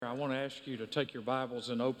I want to ask you to take your Bibles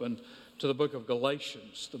and open to the book of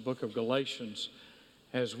Galatians. The book of Galatians,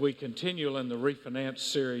 as we continue in the refinance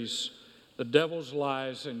series, The Devil's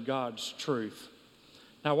Lies and God's Truth.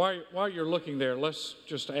 Now, while you're looking there, let's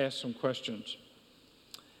just ask some questions.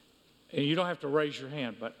 And you don't have to raise your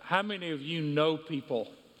hand, but how many of you know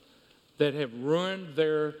people that have ruined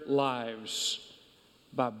their lives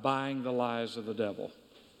by buying the lies of the devil?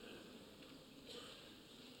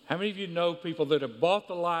 How many of you know people that have bought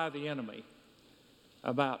the lie of the enemy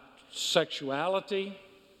about sexuality,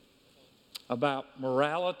 about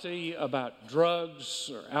morality, about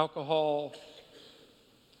drugs or alcohol?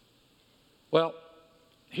 Well,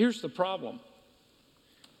 here's the problem.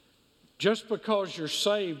 Just because you're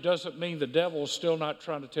saved doesn't mean the devil is still not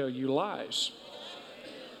trying to tell you lies.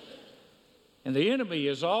 And the enemy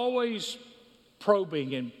is always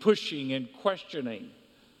probing and pushing and questioning.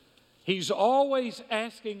 He's always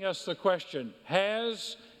asking us the question,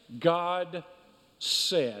 has God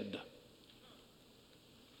said?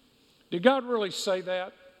 Did God really say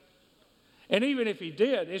that? And even if he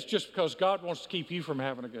did, it's just because God wants to keep you from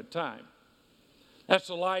having a good time. That's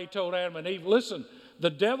the lie he told Adam and Eve. Listen, the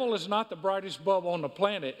devil is not the brightest bulb on the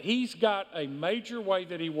planet. He's got a major way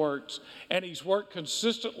that he works, and he's worked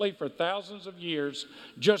consistently for thousands of years.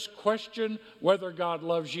 Just question whether God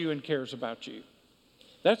loves you and cares about you.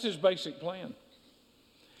 That's his basic plan.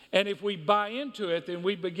 And if we buy into it, then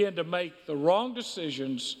we begin to make the wrong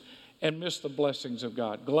decisions and miss the blessings of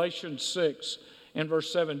God. Galatians 6 and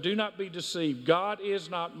verse 7, do not be deceived. God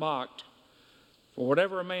is not mocked. For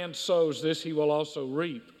whatever a man sows, this he will also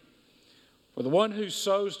reap. For the one who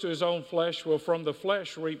sows to his own flesh will from the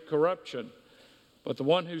flesh reap corruption. But the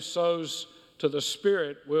one who sows to the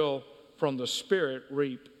Spirit will from the Spirit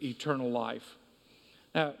reap eternal life.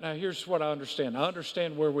 Now here's what I understand. I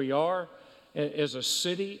understand where we are as a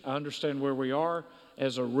city. I understand where we are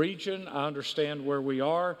as a region. I understand where we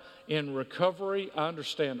are in recovery. I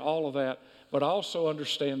understand all of that. But I also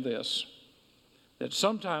understand this, that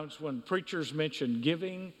sometimes when preachers mention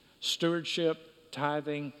giving, stewardship,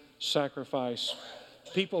 tithing, sacrifice,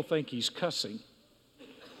 people think he's cussing.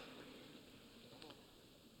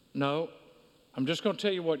 No, I'm just going to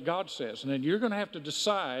tell you what God says. And then you're going to have to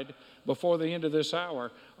decide before the end of this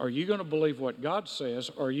hour, are you going to believe what God says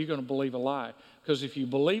or are you going to believe a lie? Because if you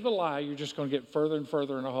believe a lie, you're just going to get further and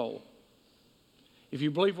further in a hole. If you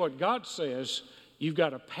believe what God says, you've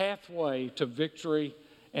got a pathway to victory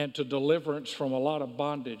and to deliverance from a lot of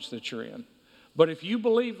bondage that you're in. But if you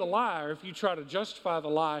believe the lie, or if you try to justify the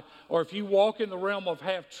lie, or if you walk in the realm of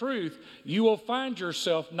half-truth, you will find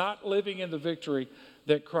yourself not living in the victory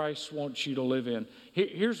that Christ wants you to live in.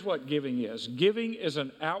 Here's what giving is. Giving is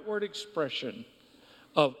an outward expression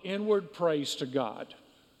of inward praise to God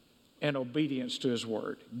and obedience to his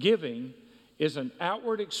word. Giving is an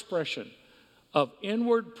outward expression of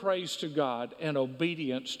inward praise to God and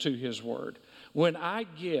obedience to his word. When I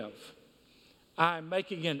give, I'm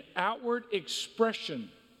making an outward expression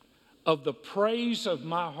of the praise of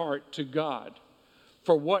my heart to God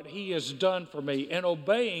for what he has done for me and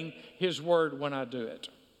obeying his word when I do it.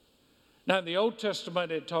 Now, in the Old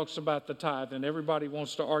Testament, it talks about the tithe, and everybody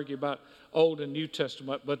wants to argue about Old and New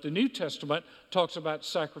Testament, but the New Testament talks about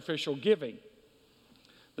sacrificial giving.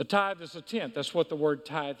 The tithe is a tenth. That's what the word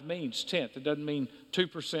tithe means, tenth. It doesn't mean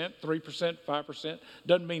 2%, 3%, 5%. It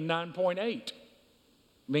doesn't mean 9.8. It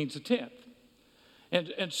means a tenth.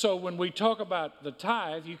 And so when we talk about the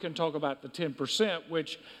tithe, you can talk about the 10%,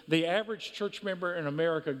 which the average church member in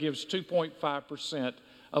America gives 2.5%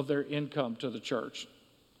 of their income to the church.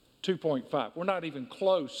 2.5. We're not even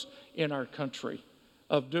close in our country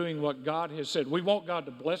of doing what God has said. We want God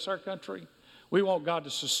to bless our country. We want God to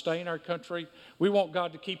sustain our country. We want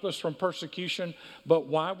God to keep us from persecution. But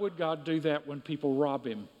why would God do that when people rob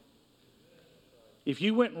him? If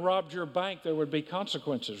you went and robbed your bank, there would be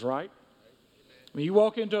consequences, right? When you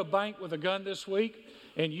walk into a bank with a gun this week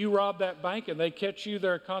and you rob that bank and they catch you,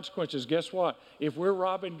 there are consequences. Guess what? If we're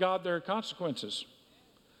robbing God, there are consequences.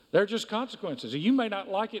 They're just consequences. You may not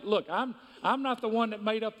like it. Look, I'm not the one that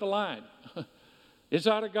made up the line. It's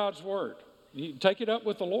out of God's word. You take it up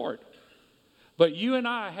with the Lord. But you and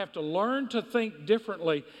I have to learn to think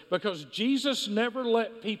differently because Jesus never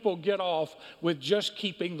let people get off with just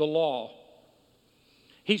keeping the law.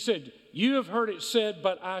 He said, you have heard it said,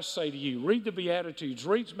 but I say to you. Read the Beatitudes.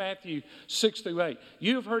 Read Matthew 6 through 8.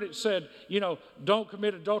 You have heard it said, don't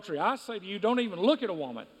commit adultery. I say to you, don't even look at a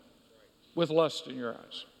woman with lust in your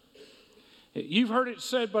eyes. You've heard it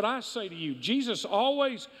said, but I say to you. Jesus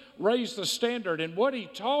always raised the standard, and what he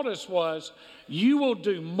taught us was, you will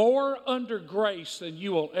do more under grace than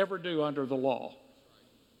you will ever do under the law.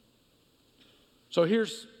 So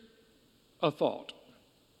here's a thought.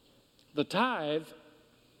 The tithe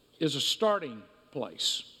is a starting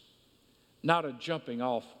place, not a jumping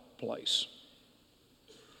off place.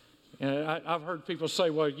 And I've heard people say,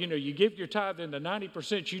 well, you give your tithe into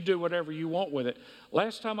 90%, you do whatever you want with it.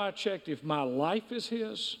 Last time I checked, if my life is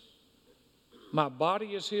His, my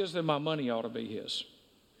body is His, then my money ought to be His.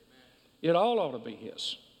 It all ought to be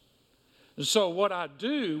His. And so what I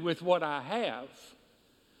do with what I have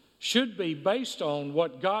should be based on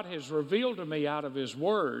what God has revealed to me out of His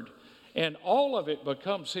Word, and all of it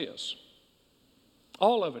becomes His.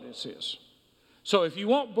 All of it is His. So if you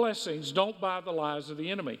want blessings, don't buy the lies of the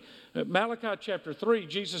enemy. Malachi chapter 3,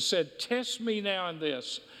 Jesus said, test me now in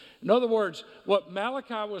this. In other words, what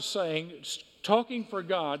Malachi was saying, talking for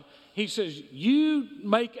God, he says, you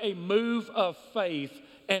make a move of faith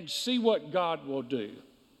and see what God will do.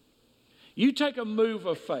 You take a move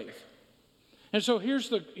of faith. And so here's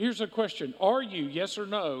the question. Are you, yes or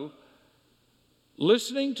no,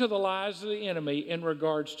 listening to the lies of the enemy in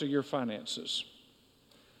regards to your finances?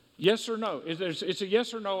 Yes or no? It's a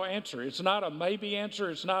yes or no answer. It's not a maybe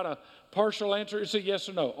answer. It's not a partial answer. It's a yes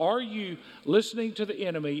or no. Are you listening to the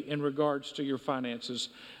enemy in regards to your finances?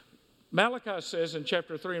 Malachi says in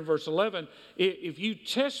chapter 3 and verse 11, if you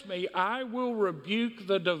test me, I will rebuke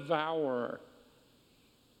the devourer.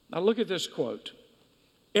 Now look at this quote.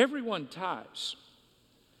 Everyone tithes.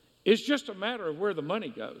 It's just a matter of where the money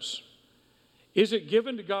goes. Is it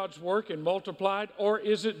given to God's work and multiplied, or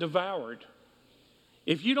is it devoured?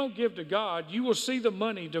 If you don't give to God, you will see the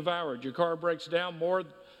money devoured. Your car breaks down more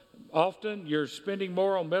often. You're spending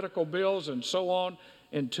more on medical bills and so on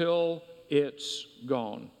until it's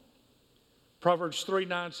gone. Proverbs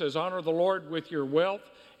 3:9 says, honor the Lord with your wealth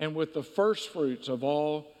and with the first fruits of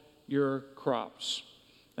all your crops.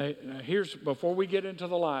 Now, before we get into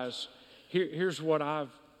the lies, here's what I've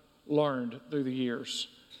learned through the years.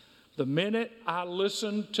 The minute I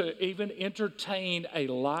listen to even entertain a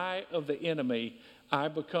lie of the enemy, I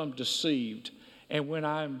become deceived. And when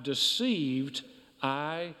I'm deceived,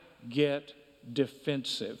 I get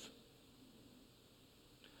defensive.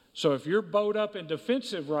 So if you're bowed up and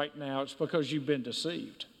defensive right now, it's because you've been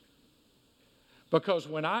deceived. Because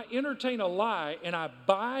when I entertain a lie and I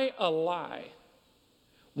buy a lie,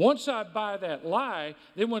 once I buy that lie,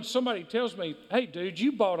 then when somebody tells me, hey, dude,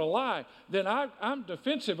 you bought a lie, then I'm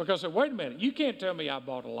defensive because I say, wait a minute, you can't tell me I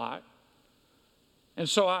bought a lie. And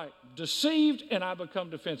so I deceived and I become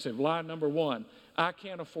defensive. Lie number one, I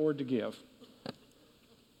can't afford to give.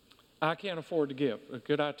 I can't afford to give.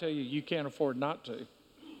 Could I tell you, you can't afford not to?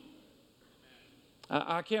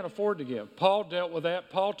 I can't afford to give. Paul dealt with that.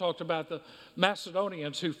 Paul talked about the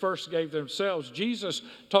Macedonians who first gave themselves. Jesus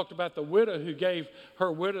talked about the widow who gave her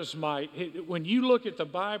widow's mite. When you look at the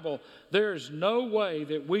Bible, there is no way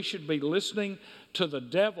that we should be listening to the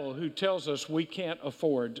devil who tells us we can't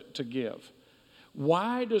afford to give.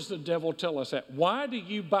 Why does the devil tell us that? Why do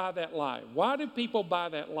you buy that lie? Why do people buy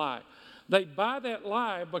that lie? They buy that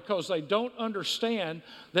lie because they don't understand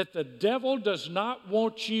that the devil does not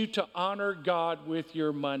want you to honor God with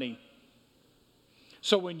your money.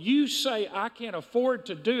 So when you say, I can't afford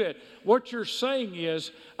to do it, what you're saying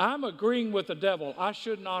is, I'm agreeing with the devil. I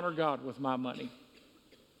shouldn't honor God with my money.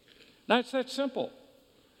 Now, it's that simple.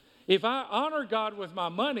 If I honor God with my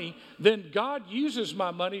money, then God uses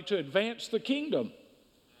my money to advance the kingdom.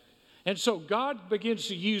 And so God begins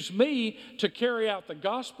to use me to carry out the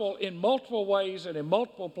gospel in multiple ways and in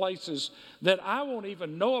multiple places that I won't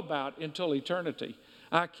even know about until eternity.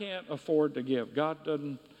 I can't afford to give. God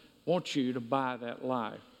doesn't want you to buy that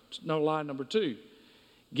lie. No, lie number two.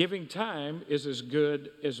 Giving time is as good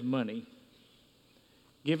as money.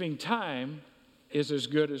 Giving time is as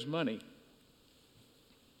good as money.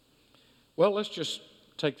 Well, let's just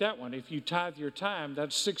take that one. If you tithe your time,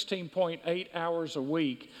 that's 16.8 hours a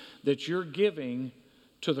week that you're giving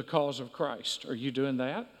to the cause of Christ. Are you doing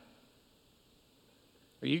that?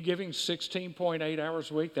 Are you giving 16.8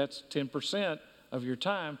 hours a week? That's 10% of your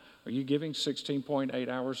time. Are you giving 16.8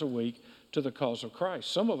 hours a week to the cause of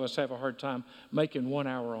Christ? Some of us have a hard time making 1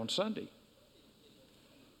 hour on Sunday.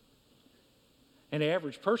 And the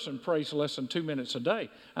average person prays less than 2 minutes a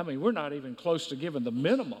day. I mean, we're not even close to giving the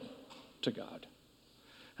minimum to God.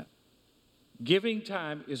 Giving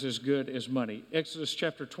time is as good as money. Exodus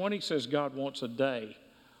chapter 20 says God wants a day.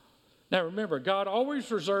 Now remember, God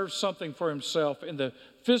always reserves something for himself in the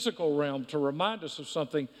physical realm to remind us of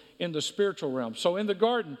something in the spiritual realm. So in the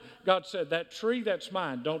garden, God said, that tree, that's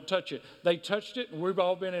mine, don't touch it. They touched it, and we've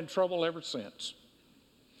all been in trouble ever since.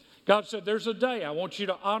 God said, there's a day. I want you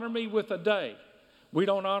to honor me with a day. We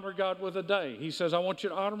don't honor God with a day. He says, I want you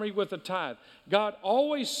to honor me with a tithe. God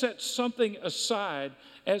always sets something aside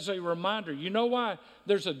as a reminder. You know why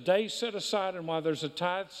there's a day set aside and why there's a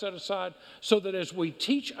tithe set aside? So that as we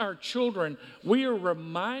teach our children, we are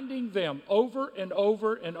reminding them over and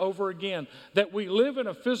over and over again that we live in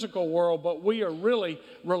a physical world, but we are really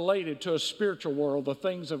related to a spiritual world, the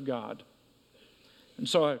things of God. And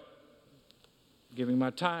so giving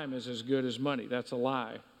my time is as good as money. That's a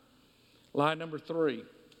lie. Lie number 3.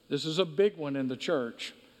 This is a big one in the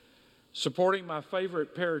church. Supporting my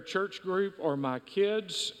favorite parachurch group or my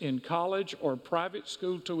kids in college or private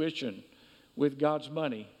school tuition with God's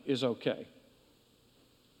money is okay.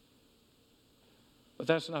 But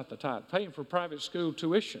that's not the tithe. Paying for private school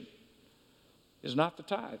tuition is not the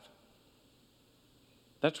tithe.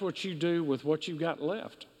 That's what you do with what you've got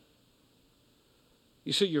left.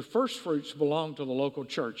 You see, your first fruits belong to the local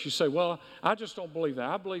church. You say, well, I just don't believe that.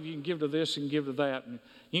 I believe you can give to this and give to that, and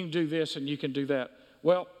you can do this and you can do that.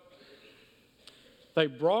 Well, they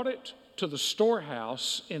brought it to the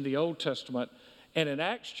storehouse in the Old Testament, and in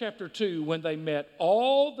Acts chapter 2, when they met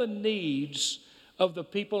all the needs of the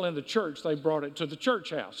people in the church, they brought it to the church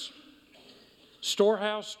house.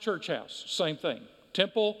 Storehouse, church house, same thing.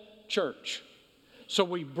 Temple, church. So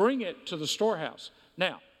we bring it to the storehouse.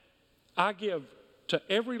 Now, I give to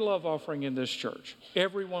every love offering in this church,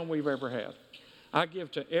 every one we've ever had. I give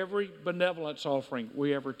to every benevolence offering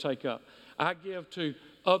we ever take up. I give to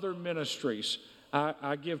other ministries.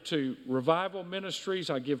 I give to revival ministries.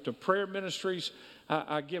 I give to prayer ministries.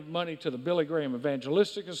 I give money to the Billy Graham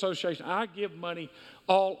Evangelistic Association. I give money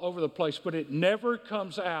all over the place, but it never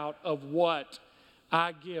comes out of what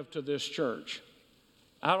I give to this church.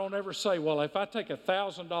 I don't ever say, well, if I take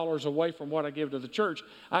 $1,000 away from what I give to the church,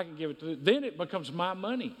 I can give it to them. Then it becomes my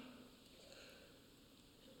money.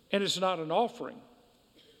 And it's not an offering.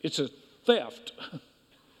 It's a theft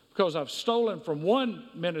because I've stolen from one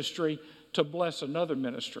ministry to bless another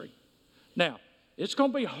ministry. Now, it's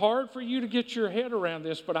going to be hard for you to get your head around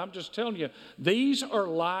this, but I'm just telling you, these are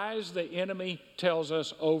lies the enemy tells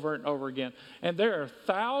us over and over again. And there are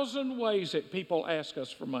 1,000 ways that people ask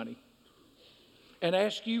us for money. And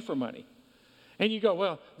ask you for money. And you go,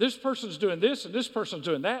 well, this person's doing this, and this person's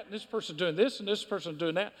doing that, and this person's doing this, and this person's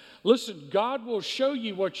doing that. Listen, God will show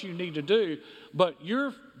you what you need to do, but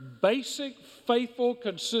your basic, faithful,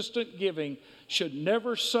 consistent giving should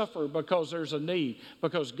never suffer because there's a need,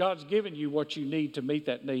 because God's given you what you need to meet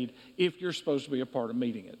that need if you're supposed to be a part of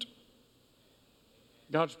meeting it.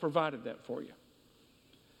 God's provided that for you.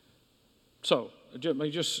 So, let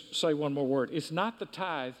me just say one more word. It's not the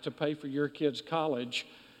tithe to pay for your kids' college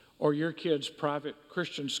or your kids' private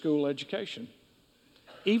Christian school education.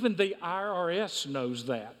 Even the IRS knows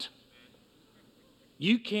that.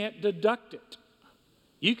 You can't deduct it.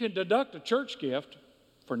 You can deduct a church gift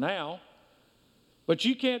for now, but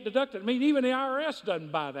you can't deduct it. I mean, even the IRS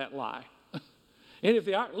doesn't buy that lie. And if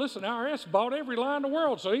the IRS bought every lie in the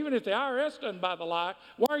world, so even if the IRS doesn't buy the lie,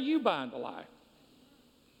 why are you buying the lie?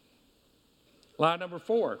 Lie number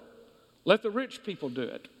 4, let the rich people do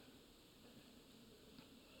it.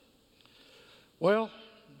 Well,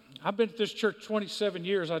 I've been at this church 27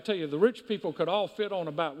 years. I tell you, the rich people could all fit on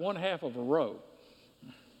about one half of a row.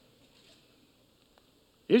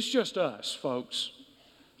 It's just us, folks.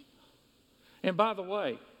 And by the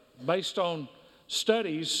way, based on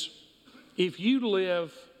studies, if you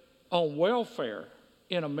live on welfare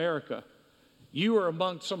in America, you are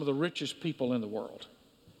among some of the richest people in the world.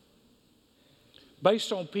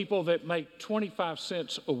 Based on people that make 25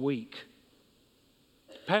 cents a week.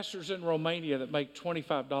 Pastors in Romania that make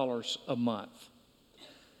 $25 a month.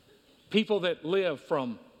 People that live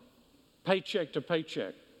from paycheck to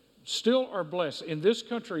paycheck still are blessed. In this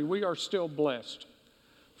country, we are still blessed.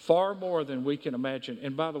 Far more than we can imagine.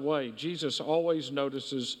 And by the way, Jesus always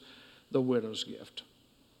notices the widow's gift.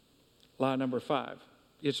 Lie number 5,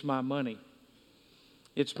 it's my money.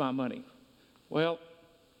 It's my money. Well,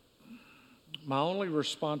 my only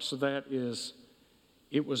response to that is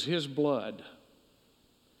it was his blood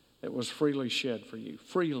that was freely shed for you.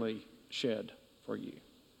 Freely shed for you.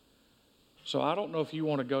 So I don't know if you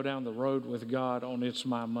want to go down the road with God on it's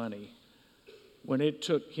my money when it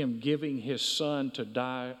took him giving his son to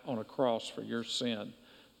die on a cross for your sin,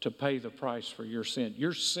 to pay the price for your sin.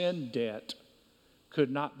 Your sin debt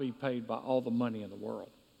could not be paid by all the money in the world.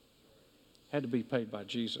 It had to be paid by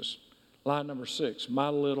Jesus. Lie number 6, my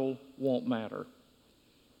little won't matter.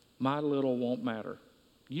 My little won't matter.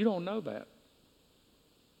 You don't know that.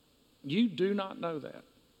 You do not know that.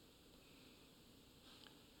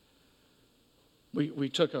 We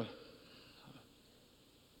took a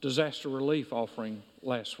disaster relief offering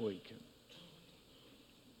last week.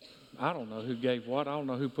 I don't know who gave what. I don't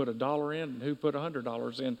know who put $1 in and who put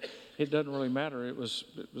 $100 in. It doesn't really matter. It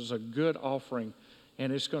was a good offering,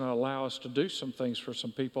 and it's going to allow us to do some things for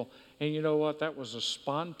some people. And you know what? That was a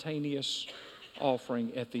spontaneous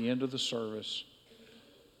offering at the end of the service.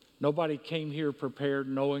 Nobody came here prepared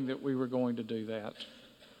knowing that we were going to do that.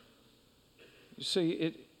 You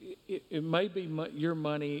see, it may be your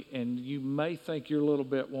money, and you may think your little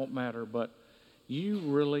bit won't matter, but you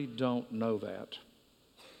really don't know that.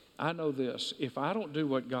 I know this. If I don't do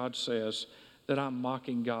what God says, that I'm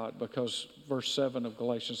mocking God, because verse 7 of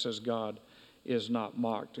Galatians says God is not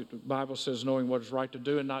mocked. The Bible says knowing what is right to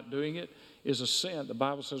do and not doing it is a sin. The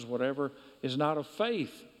Bible says whatever is not of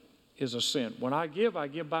faith is a sin. When I give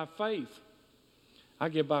by faith. I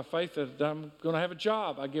give by faith that I'm going to have a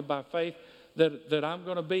job. I give by faith that I'm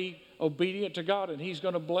going to be obedient to God, and He's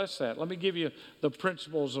going to bless that. Let me give you the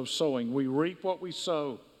principles of sowing. We reap what we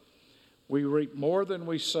sow. We reap more than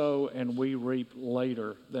we sow, and we reap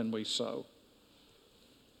later than we sow.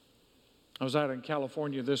 I was out in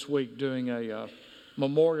California this week doing a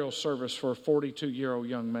memorial service for a 42-year-old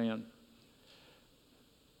young man.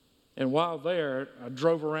 And while there, I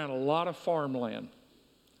drove around a lot of farmland.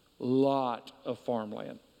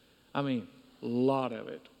 I mean, a lot of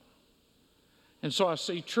it. And so I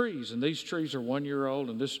see trees, and these trees are 1 year old,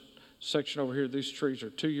 and this section over here, these trees are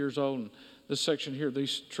 2 years old, and this section here,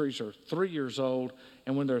 these trees are 3 years old.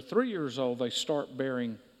 And when they're 3 years old, they start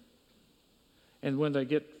bearing. And when they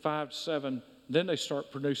get 5, 7, then they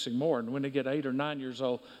start producing more. And when they get 8 or 9 years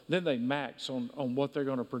old, then they max on what they're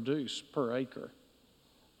going to produce per acre.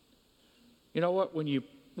 You know what? When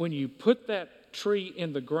you put that tree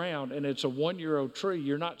in the ground and it's a 1 year old tree,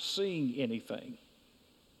 you're not seeing anything.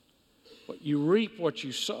 But you reap what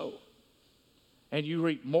you sow. And you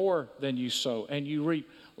reap more than you sow. And you reap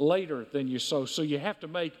later than you sow. So you have to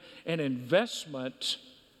make an investment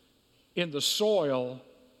in the soil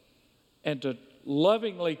and to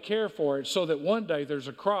lovingly care for it so that one day there's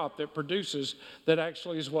a crop that produces that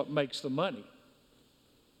actually is what makes the money.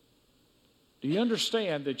 Do you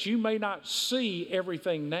understand that you may not see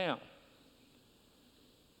everything now,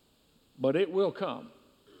 but it will come?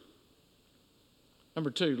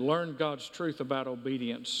 Number 2, learn God's truth about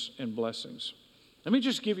obedience and blessings. Let me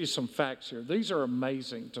just give you some facts here. These are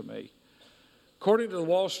amazing to me. According to the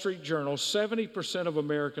Wall Street Journal, 70% of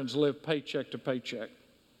Americans live paycheck to paycheck.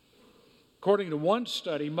 According to one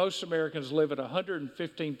study, most Americans live at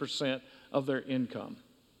 115% of their income.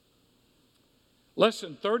 Less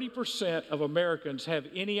than 30% of Americans have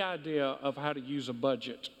any idea of how to use a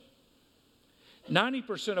budget.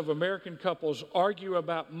 90% of American couples argue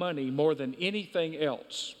about money more than anything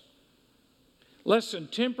else. Less than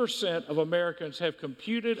 10% of Americans have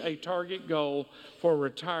computed a target goal for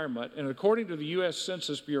retirement. And according to the U.S.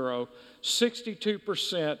 Census Bureau,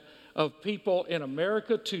 62% of people in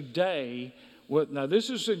America today, now this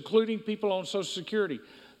is including people on Social Security,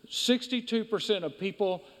 62% of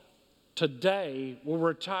people today will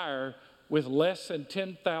retire with less than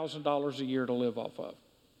 $10,000 a year to live off of.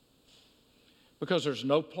 Because there's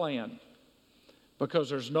no plan. Because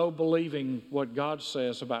there's no believing what God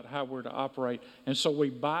says about how we're to operate. And so we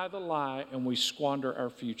buy the lie and we squander our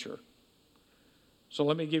future. So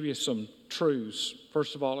let me give you some truths.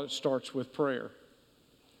 First of all, it starts with prayer.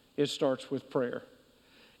 It starts with prayer.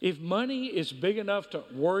 If money is big enough to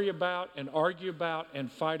worry about and argue about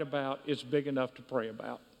and fight about, it's big enough to pray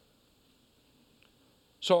about.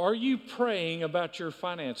 So are you praying about your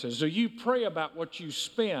finances? Do you pray about what you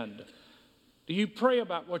spend? Do you pray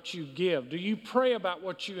about what you give? Do you pray about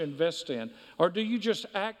what you invest in? Or do you just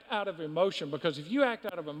act out of emotion? Because if you act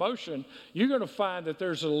out of emotion, you're going to find that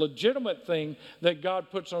there's a legitimate thing that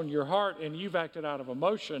God puts on your heart and you've acted out of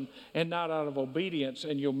emotion and not out of obedience,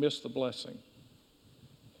 and you'll miss the blessing.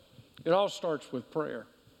 It all starts with prayer.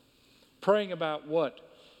 Praying about what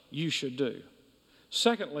you should do.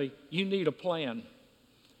 Secondly, you need a plan.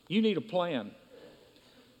 You need a plan.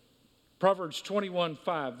 Proverbs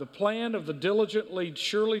 21:5, the plan of the diligent leads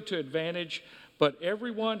surely to advantage, but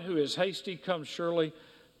everyone who is hasty comes surely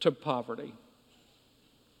to poverty.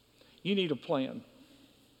 You need a plan.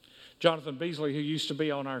 Jonathan Beasley, who used to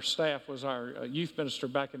be on our staff, was our youth minister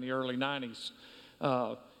back in the early 90s,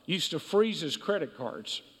 used to freeze his credit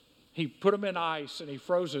cards. He put them in ice and he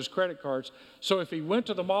froze his credit cards. So if he went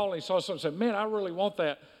to the mall and he saw something and said, man, I really want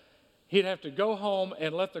that, he'd have to go home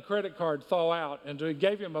and let the credit card thaw out, and it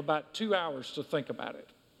gave him about 2 hours to think about it.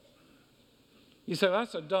 You say,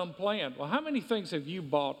 that's a dumb plan. Well, how many things have you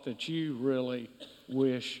bought that you really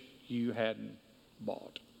wish you hadn't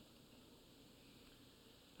bought?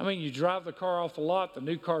 I mean, you drive the car off the lot, the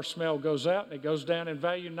new car smell goes out, and it goes down in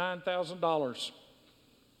value $9,000.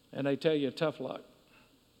 and they tell you tough luck,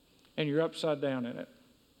 and you're upside down in it.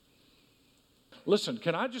 Listen,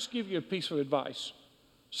 can I just give you a piece of advice,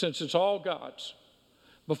 since it's all God's?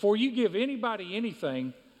 Before you give anybody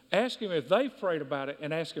anything, ask them if they've prayed about it,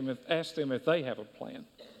 and ask them if they have a plan.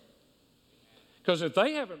 Because if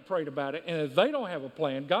they haven't prayed about it, and if they don't have a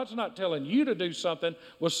plan, God's not telling you to do something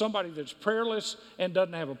with somebody that's prayerless and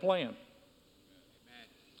doesn't have a plan.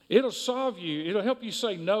 It'll solve you. It'll help you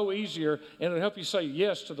say no easier, and it'll help you say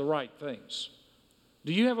yes to the right things.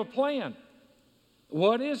 Do you have a plan?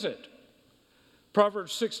 What is it?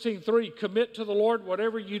 Proverbs 16:3, commit to the Lord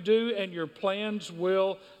whatever you do, and your plans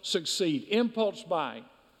will succeed. Impulse buying.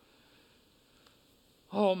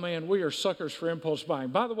 Oh man, we are suckers for impulse buying.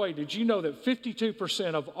 By the way, did you know that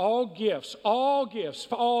 52% of all gifts, say all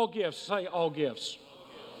gifts.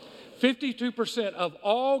 52% of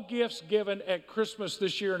all gifts given at Christmas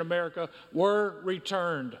this year in America were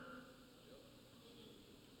returned.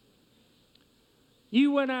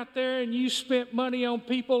 You went out there and you spent money on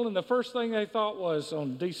people, and the first thing they thought was,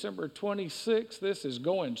 on December 26th, this is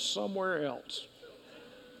going somewhere else.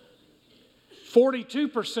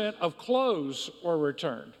 42% of clothes were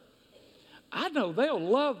returned. I know they'll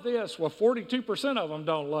love this. Well, 42% of them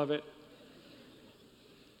don't love it.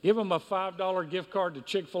 Give them a $5 gift card to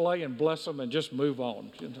Chick-fil-A and bless them and just move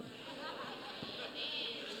on.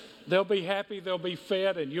 They'll be happy, they'll be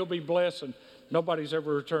fed, and you'll be blessed, and nobody's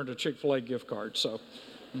ever returned a Chick-fil-A gift card. So,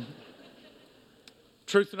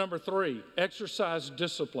 truth number 3, exercise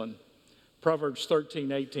discipline. Proverbs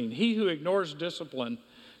 13:18. He who ignores discipline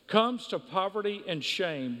comes to poverty and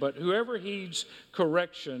shame, but whoever heeds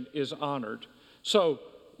correction is honored. So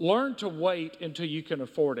learn to wait until you can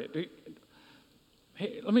afford it.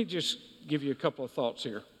 Hey, let me just give you a couple of thoughts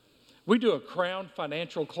here. We do a Crown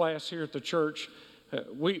financial class here at the church.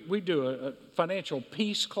 We do a financial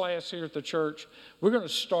peace class here at the church. We're going to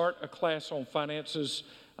start a class on finances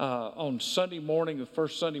on Sunday morning, the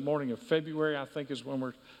first Sunday morning of February, I think is when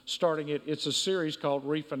we're starting it. It's a series called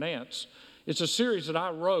Refinance. It's a series that I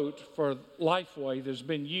wrote for Lifeway that's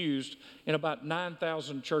been used in about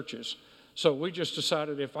 9,000 churches. So we just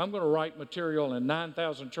decided if I'm going to write material and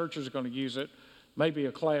 9,000 churches are going to use it, maybe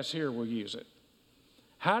a class here will use it.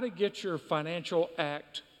 How to get your financial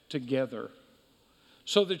act together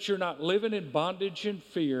so that you're not living in bondage and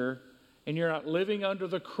fear, and you're not living under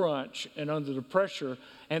the crunch and under the pressure,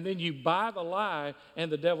 and then you buy the lie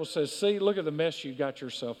and the devil says, see, look at the mess you got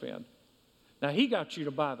yourself in. Now, he got you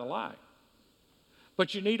to buy the lie.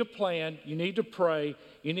 But you need a plan, you need to pray,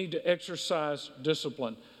 you need to exercise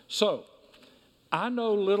discipline. So, I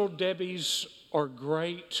know Little Debbie's are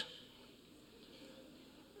great.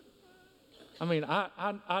 I mean,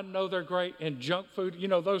 I know they're great. And junk food, you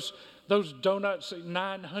know, those donuts,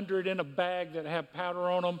 900 in a bag that have powder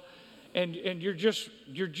on them, and you're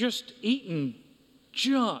just eating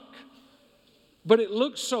junk. But it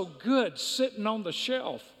looks so good sitting on the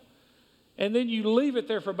shelf. And then you leave it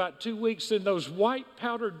there for about 2 weeks, and those white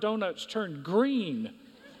powdered donuts turn green.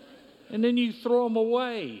 And then you throw them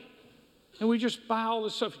away. And we just buy all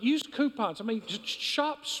this stuff. Use coupons. I mean, just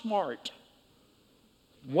shop smart.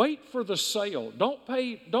 Wait for the sale. Don't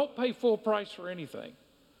pay full price for anything.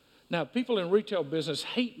 Now, people in retail business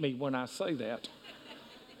hate me when I say that.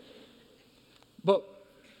 But,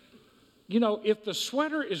 you know, if the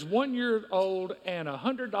sweater is 1 year old and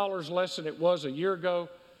 $100 less than it was a year ago,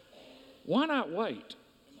 why not wait?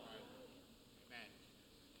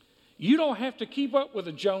 You don't have to keep up with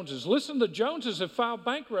the Joneses. Listen, the Joneses have filed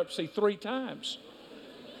bankruptcy 3 times.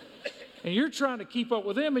 And you're trying to keep up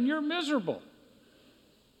with them, and you're miserable.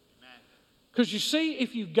 Because you see,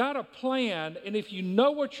 if you've got a plan, and if you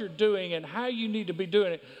know what you're doing and how you need to be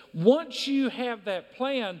doing it, once you have that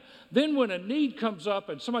plan, then when a need comes up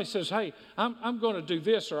and somebody says, hey, I'm going to do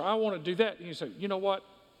this, or I want to do that, and you say, you know what?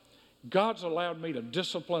 God's allowed me to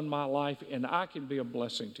discipline my life, and I can be a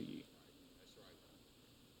blessing to you.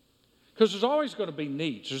 Because there's always going to be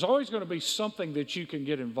needs. There's always going to be something that you can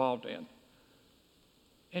get involved in.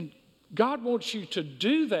 And God wants you to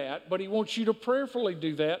do that, but he wants you to prayerfully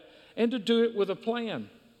do that and to do it with a plan.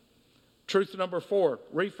 Truth number 4,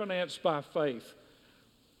 refinance by faith.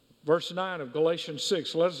 Verse 9 of Galatians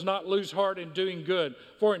 6, let us not lose heart in doing good,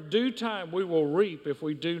 for in due time we will reap if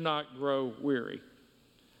we do not grow weary.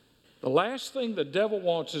 The last thing the devil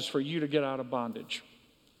wants is for you to get out of bondage.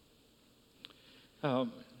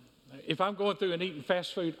 If I'm going through and eating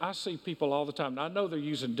fast food, I see people all the time. Now, I know they're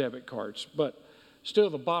using debit cards, but still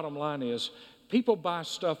the bottom line is people buy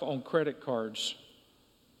stuff on credit cards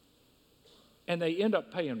and they end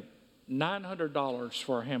up paying $900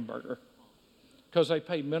 for a hamburger because they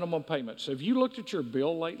pay minimum payments. Have you looked at your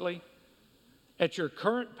bill lately? at your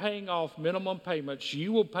current paying off minimum payments,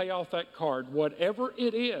 you will pay off that card, whatever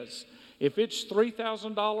it is. If it's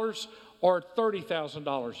 $3,000 or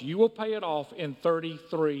 $30,000, you will pay it off in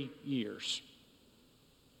 33 years.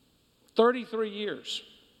 33 years.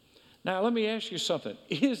 Now, let me ask you something.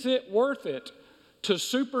 Is it worth it to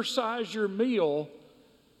supersize your meal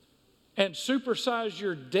and supersize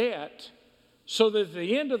your debt so that at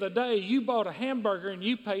the end of the day, you bought a hamburger and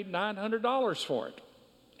you paid $900 for it?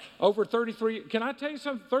 Over 33, can I tell you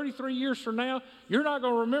something? 33 years from now, you're not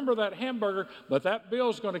going to remember that hamburger, but that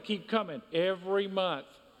bill's going to keep coming every month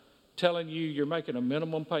telling you you're making a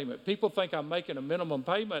minimum payment. People think I'm making a minimum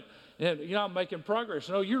payment and, I'm making progress.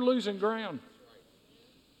 No, you're losing ground.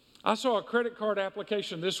 I saw a credit card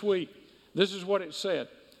application this week. This is what it said.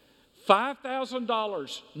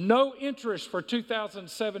 $5,000, no interest for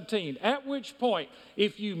 2017, at which point,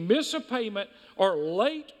 if you miss a payment or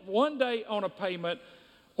late one day on a payment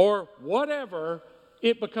or whatever,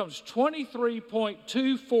 it becomes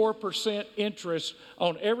 23.24% interest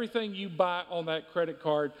on everything you buy on that credit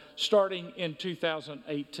card starting in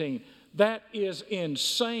 2018. That is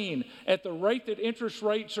insane. At the rate that interest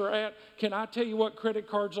rates are at, can I tell you what credit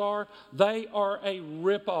cards are? They are a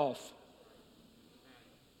ripoff.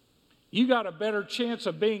 You got a better chance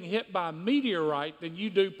of being hit by a meteorite than you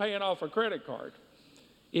do paying off a credit card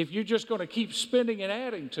if you're just going to keep spending and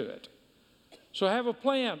adding to it. So have a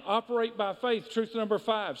plan. Operate by faith. Truth number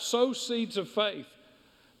 5, sow seeds of faith.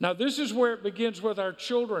 Now, this is where it begins with our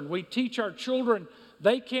children. We teach our children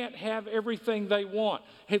they can't have everything they want.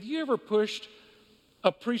 Have you ever pushed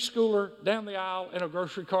a preschooler down the aisle in a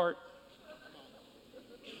grocery cart?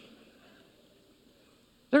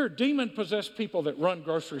 There are demon-possessed people that run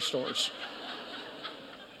grocery stores.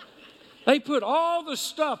 They put all the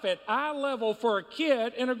stuff at eye level for a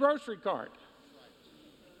kid in a grocery cart.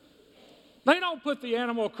 They don't put the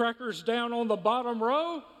animal crackers down on the bottom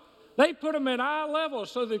row. They put them at eye level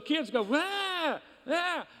so the kids go, ah,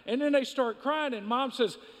 ah, and then they start crying, and mom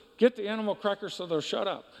says, get the animal crackers so they'll shut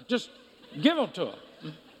up. Just give them to them.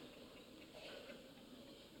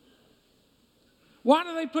 Why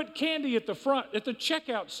do they put candy at the front, at the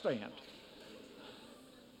checkout stand?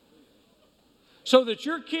 So that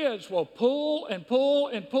your kids will pull and pull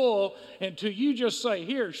and pull until you just say,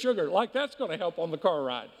 here, sugar, like that's going to help on the car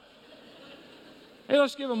ride. Hey,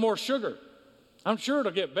 let's give them more sugar. I'm sure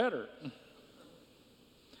it'll get better.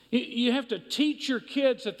 You have to teach your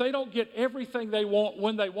kids that they don't get everything they want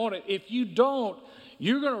when they want it. If you don't,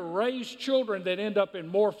 you're going to raise children that end up in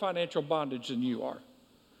more financial bondage than you are.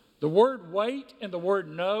 The word wait and the word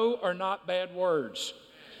no are not bad words.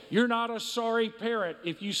 You're not a sorry parent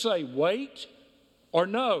if you say wait or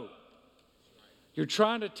no. You're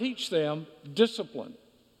trying to teach them discipline.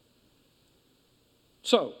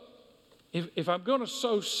 So, if I'm going to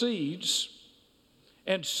sow seeds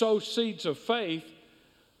and sow seeds of faith,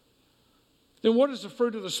 then what is the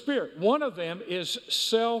fruit of the Spirit? One of them is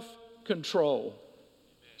self-control.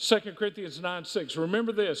 2 Corinthians 9:6.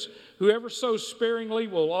 Remember this, whoever sows sparingly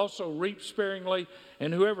will also reap sparingly,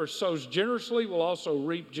 and whoever sows generously will also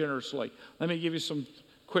reap generously. Let me give you some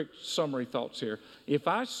quick summary thoughts here. If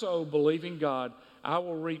I sow believing God, I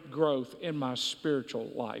will reap growth in my spiritual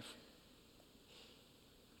life.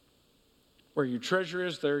 Where your treasure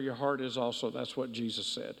is, there your heart is also. That's what Jesus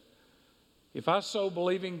said. If I sow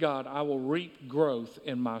believing God, I will reap growth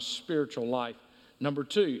in my spiritual life. Number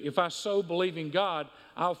 2, if I sow believing God,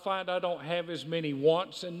 I'll find I don't have as many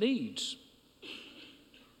wants and needs.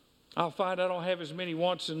 I'll find I don't have as many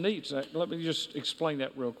wants and needs. Let me just explain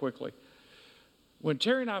that real quickly. When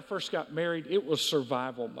Terry and I first got married, it was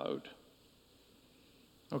survival mode.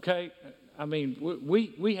 Okay? I mean,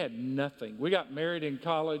 we had nothing. We got married in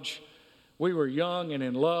college. We were young and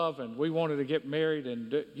in love, and we wanted to get married.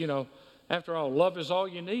 And, after all, love is all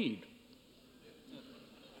you need.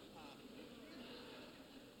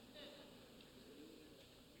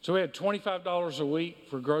 So we had $25 a week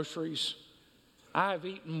for groceries. I have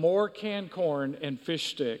eaten more canned corn and fish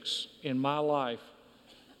sticks in my life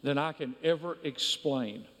than I can ever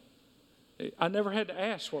explain. I never had to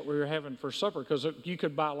ask what we were having for supper because you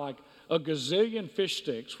could buy like a gazillion fish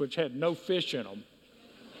sticks, which had no fish in them.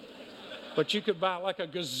 But you could buy like a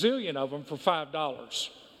gazillion of them for $5.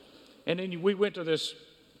 And then we went to this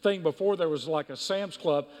thing before there was like a Sam's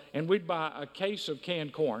Club, and we'd buy a case of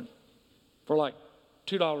canned corn for like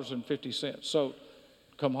 $2.50. So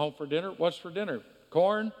come home for dinner. What's for dinner?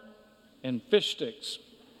 Corn and fish sticks.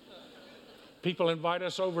 People invite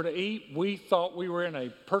us over to eat. We thought we were in a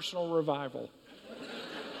personal revival.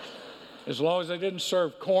 As long as they didn't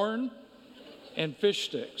serve corn and fish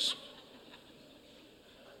sticks.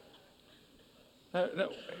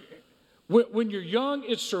 When you're young,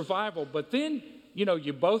 it's survival, but then,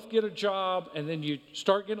 you both get a job, and then you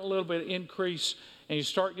start getting a little bit of increase, and you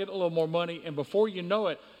start getting a little more money, and before you know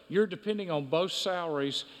it, you're depending on both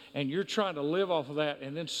salaries, and you're trying to live off of that,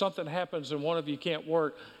 and then something happens, and one of you can't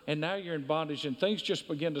work, and now you're in bondage, and things just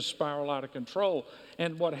begin to spiral out of control.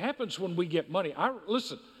 And what happens when we get money,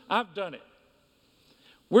 listen, I've done it.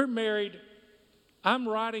 We're married. I'm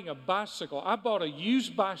riding a bicycle. I bought a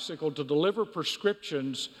used bicycle to deliver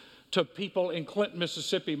prescriptions to people in Clinton,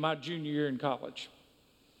 Mississippi, my junior year in college.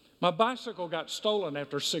 My bicycle got stolen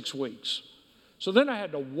after 6 weeks. So then I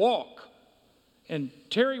had to walk. And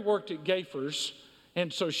Terry worked at Gaffer's,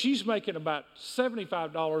 and so she's making about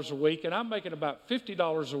 $75 a week, and I'm making about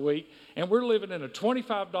 $50 a week, and we're living in a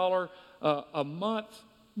 $25 a month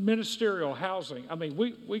ministerial housing. I mean,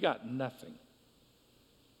 we got nothing.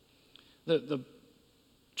 The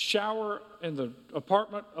shower in the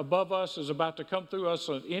apartment above us is about to come through us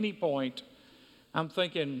at any point. I'm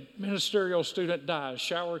thinking, ministerial student dies,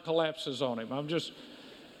 shower collapses on him.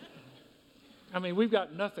 We've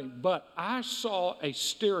got nothing. But I saw a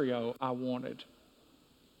stereo I wanted.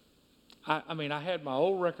 I had my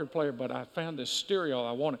old record player, but I found this stereo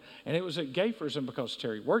I wanted. And it was at Gaffer's, and because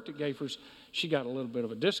Terry worked at Gaffer's, she got a little bit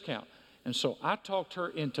of a discount. And so I talked her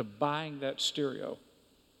into buying that stereo.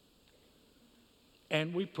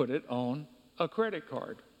 And we put it on a credit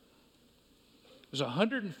card. It was a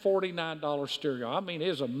 $149 stereo. It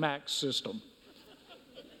was a Max system.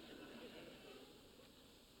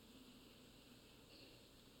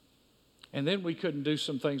 And then we couldn't do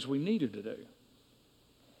some things we needed to do.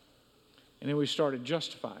 And then we started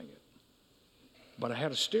justifying it. But I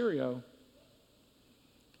had a stereo,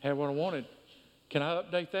 had what I wanted. Can I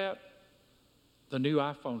update that? The new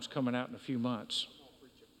iPhone's coming out in a few months.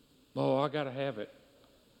 Oh, I got to have it.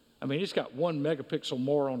 It's got 1 megapixel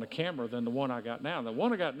more on the camera than the one I got now. The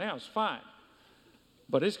one I got now is fine.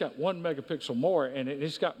 But it's got 1 megapixel more, and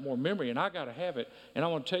it's got more memory, and I got to have it. And I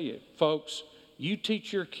want to tell you, folks, you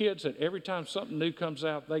teach your kids that every time something new comes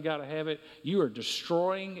out, they got to have it. You are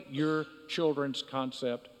destroying your children's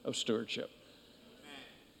concept of stewardship.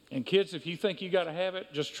 And kids, if you think you got to have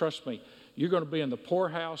it, just trust me. You're going to be in the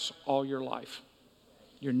poorhouse all your life.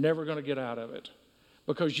 You're never going to get out of it.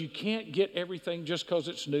 Because you can't get everything just because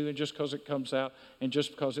it's new and just because it comes out and just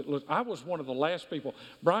because it looks. I was one of the last people.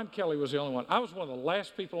 Brian Kelly was the only one. I was one of the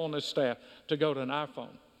last people on this staff to go to an iPhone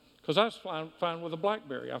because I was fine with a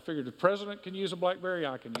BlackBerry. I figured the president can use a BlackBerry,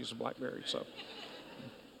 I can use a BlackBerry. So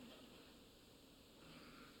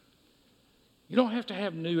you don't have to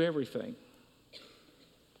have new everything.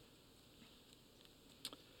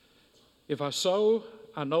 If I sow,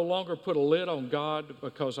 I no longer put a lid on God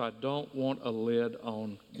because I don't want a lid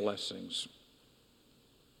on blessings.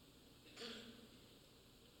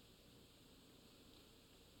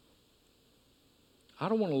 I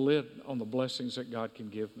don't want a lid on the blessings that God can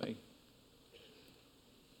give me.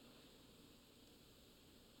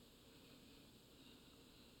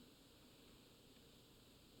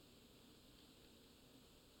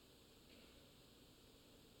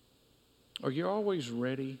 Are you always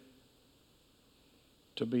ready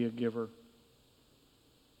to be a giver?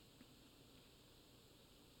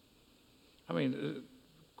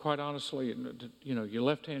 Quite honestly, your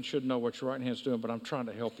left hand should know what your right hand's doing, but I'm trying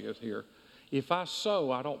to help you here. If I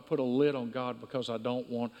sow, I don't put a lid on God because I don't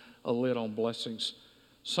want a lid on blessings.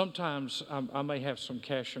 Sometimes I may have some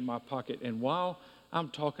cash in my pocket, and while I'm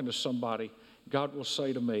talking to somebody, God will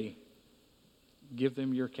say to me, give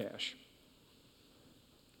them your cash.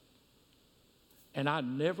 And I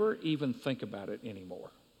never even think about it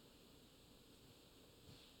anymore.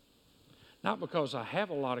 Not because I have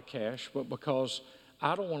a lot of cash, but because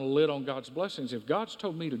I don't want to lid on God's blessings. If God's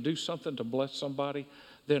told me to do something to bless somebody,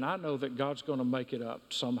 then I know that God's going to make it up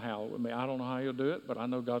somehow. I don't know how He'll do it, but I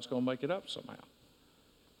know God's going to make it up somehow.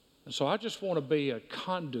 And so I just want to be a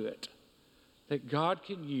conduit that God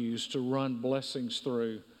can use to run blessings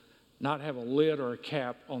through, not have a lid or a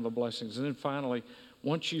cap on the blessings. And then finally,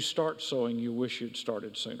 once you start sowing, you wish you'd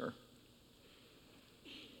started sooner.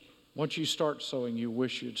 Once you start sowing, you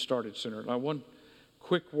wish you'd started sooner. Now, one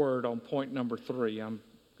quick word on point number 3. I'm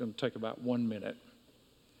going to take about 1 minute.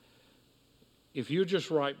 If you just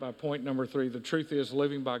write by point number 3, the truth is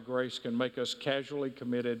living by grace can make us casually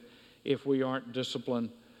committed if we aren't disciplined.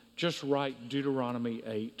 Just write Deuteronomy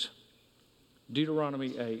 8.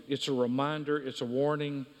 Deuteronomy 8. It's a reminder, it's a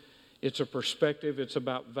warning, it's a perspective, it's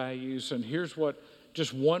about values. And here's what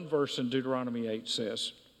just one verse in Deuteronomy 8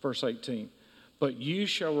 says, verse 18. But you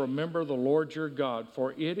shall remember the Lord your God,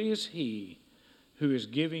 for it is He who is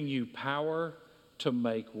giving you power to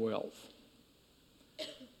make wealth.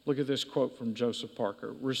 Look at this quote from Joseph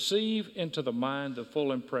Parker. Receive into the mind the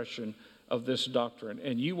full impression of this doctrine,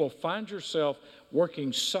 and you will find yourself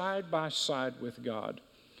working side by side with God.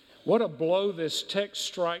 What a blow this text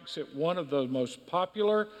strikes at one of the most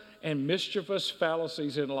popular and mischievous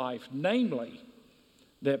fallacies in life, namely,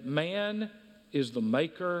 that man is the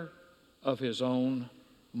maker of his own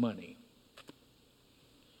money.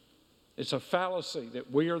 It's a fallacy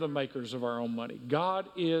that we are the makers of our own money. God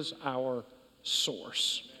is our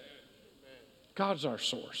source. God's our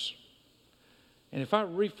source. And if I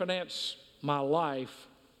refinance my life,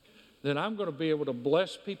 then I'm going to be able to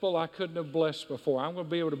bless people I couldn't have blessed before. I'm going to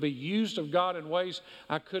be able to be used of God in ways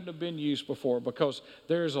I couldn't have been used before, because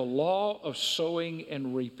there's a law of sowing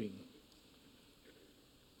and reaping.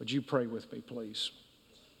 Would you pray with me, please?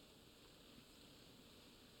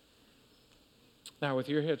 Now, with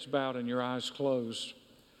your heads bowed and your eyes closed,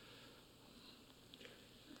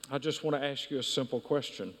 I just want to ask you a simple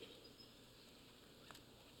question.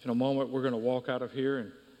 In a moment, we're going to walk out of here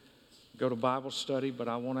and go to Bible study, but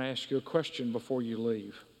I want to ask you a question before you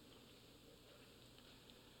leave.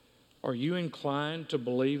 Are you inclined to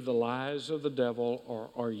believe the lies of the devil, or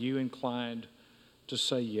are you inclined to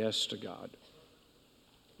say yes to God?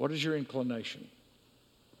 What is your inclination?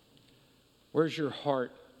 Where's your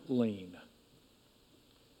heart lean?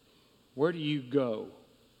 Where do you go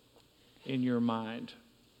in your mind?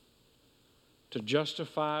 To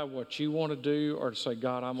justify what you want to do, or to say,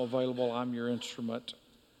 God, I'm available, I'm your instrument.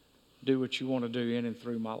 Do what you want to do in and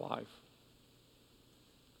through my life.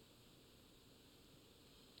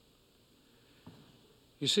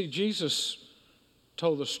 You see, Jesus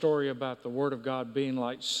told the story about the Word of God being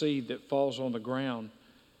like seed that falls on the ground,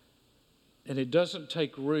 and it doesn't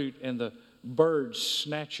take root, and the birds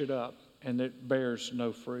snatch it up, and it bears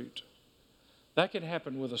no fruit. That can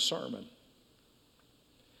happen with a sermon.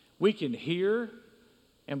 We can hear,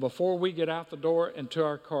 and before we get out the door and to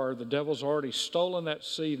our car, the devil's already stolen that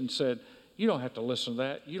seed and said, you don't have to listen to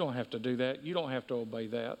that. You don't have to do that. You don't have to obey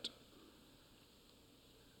that.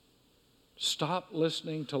 Stop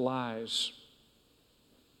listening to lies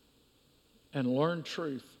and learn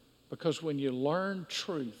truth. Because when you learn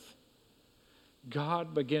truth,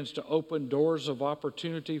 God begins to open doors of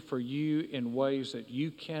opportunity for you in ways that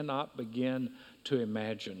you cannot begin to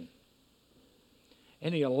imagine.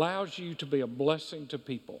 And He allows you to be a blessing to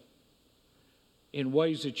people in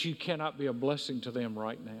ways that you cannot be a blessing to them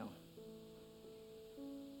right now.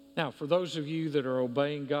 Now, for those of you that are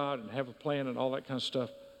obeying God and have a plan and all that kind of stuff,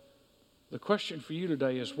 the question for you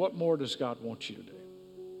today is, what more does God want you to do?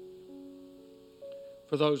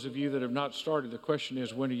 For those of you that have not started, the question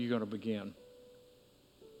is, when are you going to begin?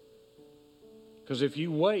 Because if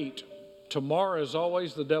you wait, tomorrow is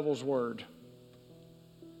always the devil's word.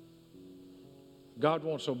 God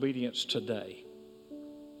wants obedience today.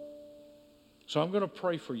 So I'm going to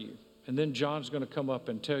pray for you. And then John's going to come up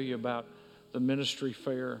and tell you about the ministry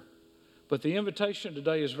fair. But the invitation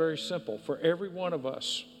today is very simple. For every one of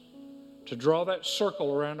us to draw that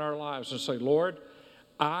circle around our lives and say, Lord,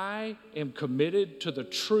 I am committed to the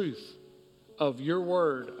truth of your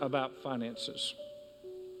word about finances.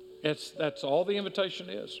 That's all the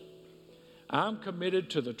invitation is. I'm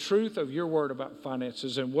committed to the truth of your word about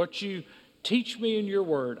finances, and what you teach me in your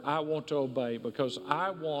word, I want to obey, because I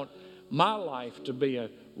want my life to be a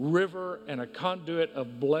river and a conduit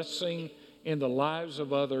of blessing in the lives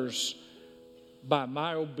of others by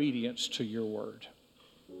my obedience to your word.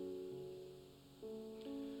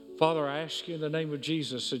 Father, I ask you in the name of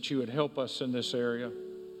Jesus that you would help us in this area.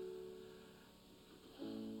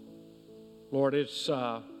 Lord, it's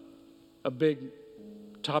a big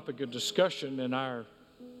topic of discussion in our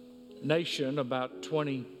nation, about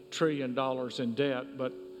 $20 trillion in debt,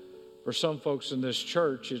 but for some folks in this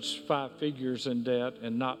church, it's 5 figures in debt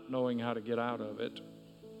and not knowing how to get out of it.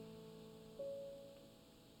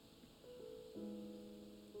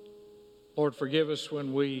 Lord, forgive us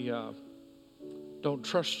when we don't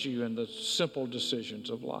trust you in the simple decisions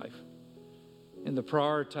of life, in the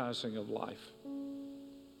prioritizing of life.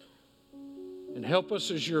 And help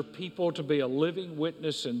us as your people to be a living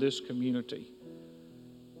witness in this community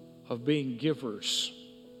of being givers.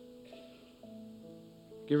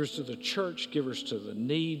 Givers to the church, givers to the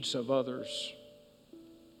needs of others.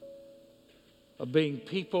 Of being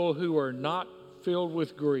people who are not filled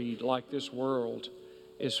with greed like this world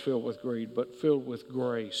is filled with greed, but filled with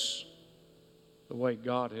grace, the way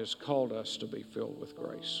God has called us to be filled with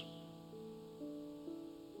grace.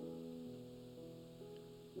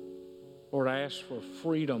 Lord, I ask for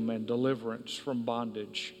freedom and deliverance from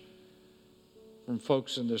bondage from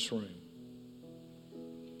folks in this room.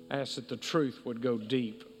 I ask that the truth would go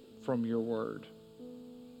deep from your word.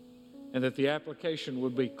 and that the application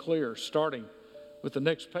would be clear, starting with the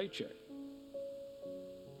next paycheck.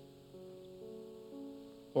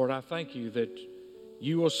 Lord, I thank you that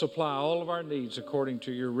you will supply all of our needs according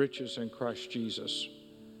to your riches in Christ Jesus.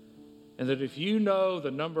 And that if you know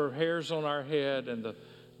the number of hairs on our head and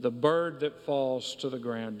the bird that falls to the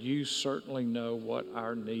ground, you certainly know what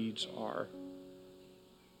our needs are.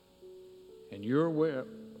 And you're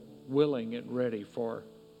willing and ready for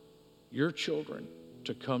your children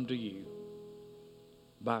to come to you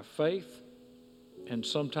by faith and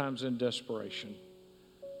sometimes in desperation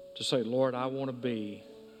to say, Lord, I want to be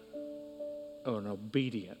an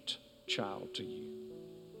obedient child to you.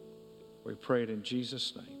 We pray it in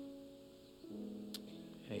Jesus' name.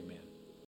 Amen.